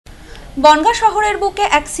বনগাঁ শহরের বুকে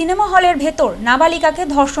এক সিনেমা হলের ভেতর নাবালিকাকে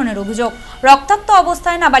ধর্ষণের অভিযোগ। রক্তাক্ত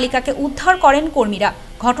অবস্থায় নাবালিকাকে উদ্ধার করেন কর্মীরা।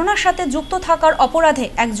 ঘটনার সাথে যুক্ত থাকার অপরাধে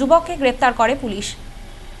এক যুবককে গ্রেপ্তার করে পুলিশ।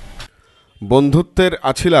 বন্ধুত্বের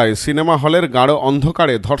আছিলায় সিনেমা হলের গাঢ়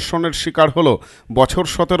অন্ধকারে ধর্ষণের শিকার হল বছর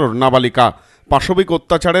 17 নাবালিকা। পাশবিক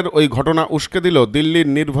অত্যাচারের ওই ঘটনা উস্কে দিল দিল্লির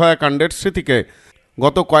নির্ভয়া কাণ্ডের স্মৃতিকে।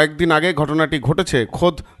 গত কয়েকদিন আগে ঘটনাটি ঘটেছে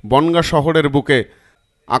খোদ বনগাঁ শহরের বুকে।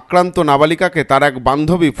 আক্রান্ত নাবালিকাকে তার এক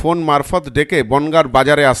বান্ধবী ফোন মারফত ডেকে বনগাঁর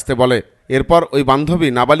বাজারে আসতে বলে। এরপর ওই বান্ধবী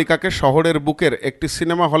নাবালিকাকে শহরের বুকের একটি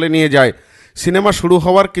সিনেমা হলে নিয়ে যায়। সিনেমা শুরু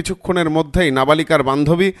হওয়ার কিছুক্ষণের মধ্যেই নাবালিকার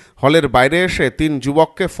বান্ধবী হলের বাইরে এসে 3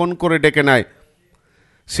 যুবককে ফোন করে ডেকে নেয়।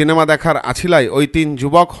 সিনেমা দেখার আছিলায় ওই 3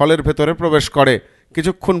 যুবক হলের ভেতরে প্রবেশ করে।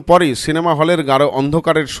 কিছুক্ষণ পরই সিনেমা হলের গাঢ়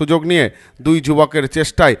অন্ধকারের সুযোগ নিয়ে 2 যুবকের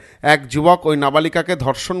চেষ্টায় এক যুবক ওই নাবালিকাকে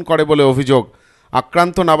ধর্ষণ করে বলে অভিযোগ।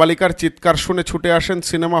 আক্রান্ত নাবালিকার চিৎকার শুনে ছুটে আসেন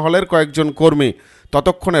সিনেমা হলের কয়েকজন কর্মী।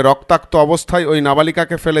 ততক্ষণে রক্তাক্ত অবস্থায় ওই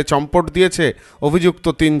নাবালিকাকে ফেলে চম্পট দিয়েছে অভিযুক্ত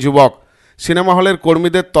 3 যুবক। সিনেমা হলের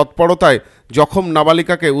কর্মীদের তৎপরতায় জখম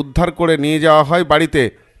নাবালিকাকে উদ্ধার করে নিয়ে যাওয়া হয় বাড়িতে।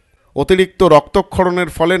 অতিরিক্ত রক্তক্ষরণের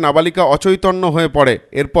ফলে নাবালিকা অচৈতন্য হয়ে পড়ে।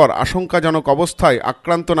 এরপর আশঙ্কাজনক অবস্থায়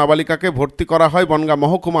আক্রান্ত নাবালিকাকে ভর্তি করা হয় বনগাঁ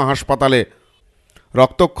মহকুমা হাসপাতালে।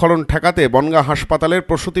 রক্তক্ষরণ ঠেকাতে বনগাঁ হাসপাতালের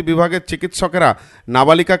প্রসূতি বিভাগের চিকিৎসকেরা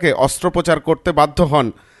নাবালিকাকে অস্ত্রোপচার করতে বাধ্য হন।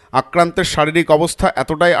 আক্রান্তের শারীরিক অবস্থা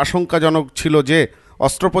এতটাই আশঙ্কাজনক ছিল যে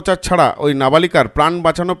অস্ত্রোপচার ছাড়া ওই নাবালিকার প্রাণ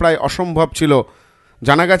বাঁচানো প্রায় অসম্ভব ছিল,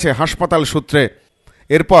 জানা গেছে হাসপাতাল সূত্রে।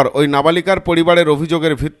 এরপর ওই নাবালিকার পরিবারের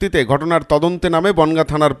অভিযোগের ভিত্তিতে ঘটনার তদন্তে নামে বনগাঁ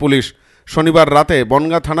থানার পুলিশ। শনিবার রাতে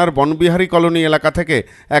বনগাঁ থানার বনবিহারী কলোনি এলাকা থেকে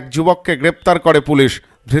এক যুবককে গ্রেপ্তার করে পুলিশ।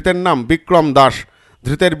 ধৃতের নাম বিক্রম দাস।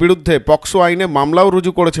 ধৃতের বিরুদ্ধে পক্সো আইনে মামলাও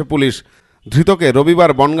রুজু করেছে পুলিশ। ধৃতকে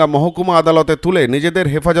রবিবার বনগাঁ মহকুমা আদালতে তুলে নিজেদের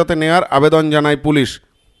হেফাজতে নেয়ার আবেদন জানায় পুলিশ।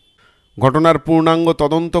 ঘটনার পূর্ণাঙ্গ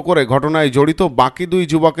তদন্ত করে ঘটনায় জড়িত বাকি 2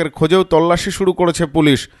 যুবকের খোঁজেও তল্লাশি শুরু করেছে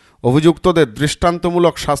পুলিশ। অভিযুক্তদের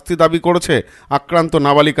দৃষ্টান্তমূলক শাস্তি দাবি করেছে আক্রান্ত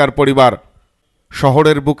নাবালিকার পরিবার।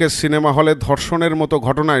 শহরের বুকে সিনেমা হলে ধর্ষণের মতো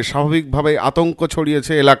ঘটনায় স্বাভাবিকভাবেই আতঙ্ক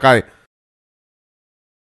ছড়িয়েছে এলাকায়।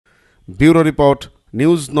 Bureau report,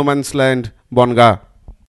 news no man's land, Bongaon.